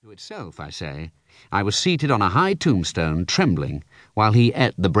to itself, I say. I was seated on a high tombstone, trembling, while he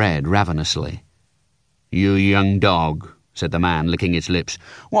ate the bread ravenously. "You young dog," said the man, licking his lips,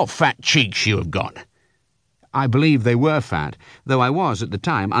 "what fat cheeks you have got." I believe they were fat, though I was at the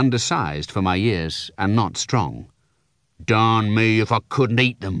time undersized for my years and not strong. "Darn me if I couldn't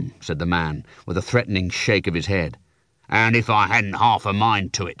eat them," said the man, with a threatening shake of his head, "and if I hadn't half a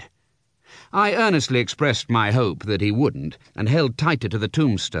mind to it." I earnestly expressed my hope that he wouldn't, and held tighter to the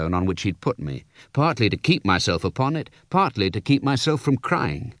tombstone on which he'd put me, partly to keep myself upon it, partly to keep myself from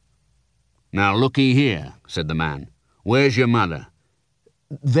crying. "Now look'ee here," said the man. "Where's your mother?"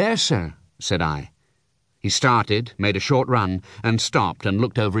 "There, sir," said I. He started, made a short run, and stopped and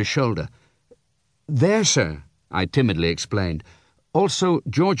looked over his shoulder. "There, sir," I timidly explained. "Also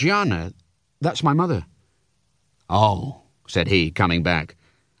Georgiana, that's my mother." "Oh," said he, coming back.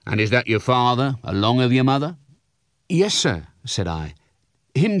 "And is that your father, along of your mother?" "Yes, sir," said I.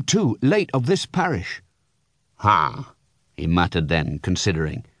 "Him too, late of this parish." "Ha," he muttered then,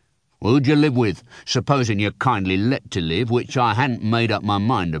 considering. "Who'd you live with, supposing you're kindly let to live, which I hadn't made up my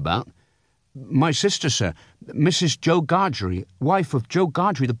mind about?" "My sister, sir, Mrs. Joe Gargery, wife of Joe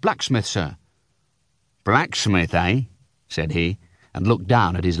Gargery, the blacksmith, sir." "Blacksmith, eh?" said he, and looked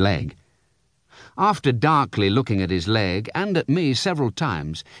down at his leg. After darkly looking at his leg and at me several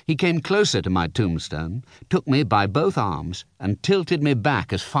times, he came closer to my tombstone, took me by both arms, and tilted me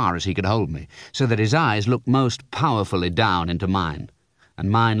back as far as he could hold me, so that his eyes looked most powerfully down into mine,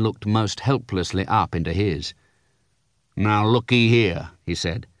 and mine looked most helplessly up into his. "Now look'ee here," he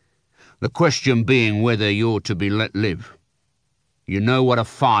said, "the question being whether you're to be let live. You know what a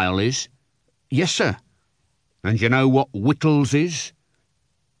file is?" "Yes, sir." "And you know what whittles is?"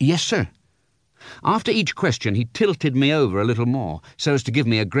 "Yes, sir." After each question he tilted me over a little more, so as to give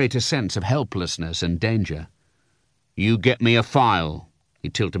me a greater sense of helplessness and danger. "You get me a file," he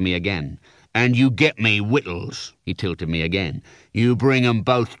tilted me again. "And you get me whittles," he tilted me again. "You bring 'em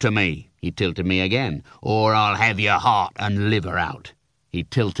both to me," he tilted me again, "or I'll have your heart and liver out." He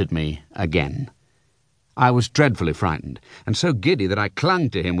tilted me again. I was dreadfully frightened, and so giddy that I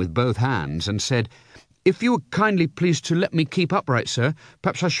clung to him with both hands and said, "If you would kindly please to let me keep upright, sir,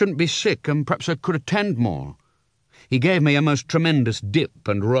 perhaps I shouldn't be sick, and perhaps I could attend more." He gave me a most tremendous dip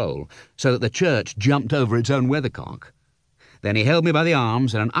and roll, so that the church jumped over its own weathercock. Then he held me by the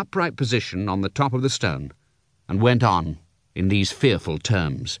arms in an upright position on the top of the stone, and went on in these fearful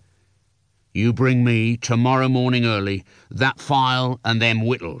terms. "You bring me, tomorrow morning early, that file and them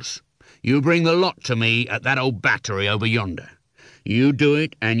whittles. You bring the lot to me at that old battery over yonder. You do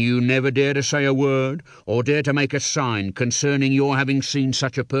it, and you never dare to say a word, or dare to make a sign concerning your having seen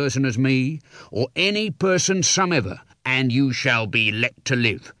such a person as me, or any person somever, and you shall be let to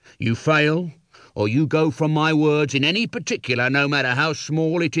live. You fail, or you go from my words in any particular, no matter how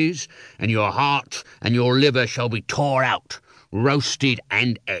small it is, and your heart and your liver shall be tore out, roasted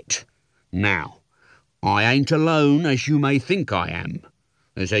and ate. Now, I ain't alone, as you may think I am.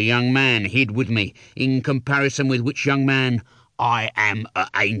 There's a young man hid with me, in comparison with which young man I am an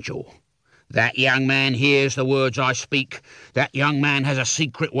angel. That young man hears the words I speak. That young man has a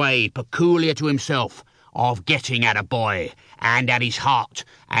secret way, peculiar to himself, of getting at a boy, and at his heart,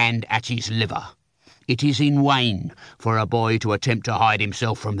 and at his liver. It is in vain for a boy to attempt to hide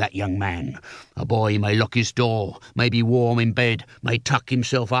himself from that young man. A boy may lock his door, may be warm in bed, may tuck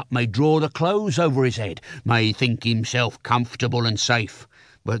himself up, may draw the clothes over his head, may think himself comfortable and safe.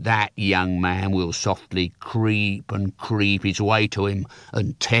 But that young man will softly creep his way to him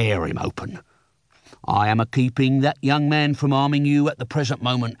and tear him open. I am a-keeping that young man from harming you at the present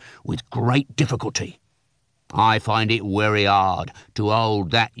moment with great difficulty. I find it very hard to hold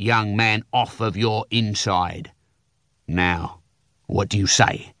that young man off of your inside. Now, what do you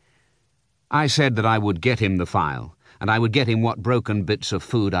say?" I said that I would get him the file, and I would get him what broken bits of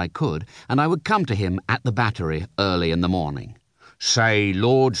food I could, and I would come to him at the battery early in the morning. "Say,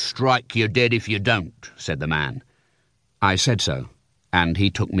 Lord strike you dead if you don't," said the man. I said so, and he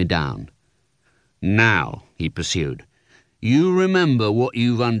took me down. "Now," he pursued, "you remember what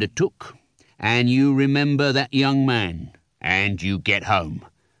you've undertook, and you remember that young man, and you get home."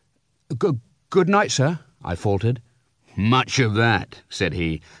 Good night, sir," I faltered. "Much of that," said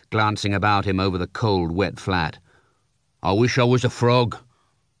he, glancing about him over the cold, wet flat. "I wish I was a frog,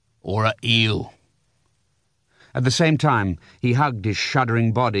 or a eel." At the same time, he hugged his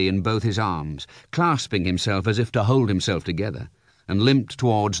shuddering body in both his arms, clasping himself as if to hold himself together, and limped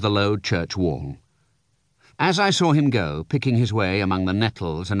towards the low church wall. As I saw him go, picking his way among the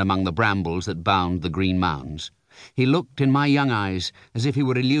nettles and among the brambles that bound the green mounds, he looked in my young eyes as if he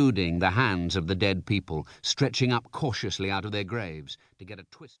were eluding the hands of the dead people, stretching up cautiously out of their graves to get a twist.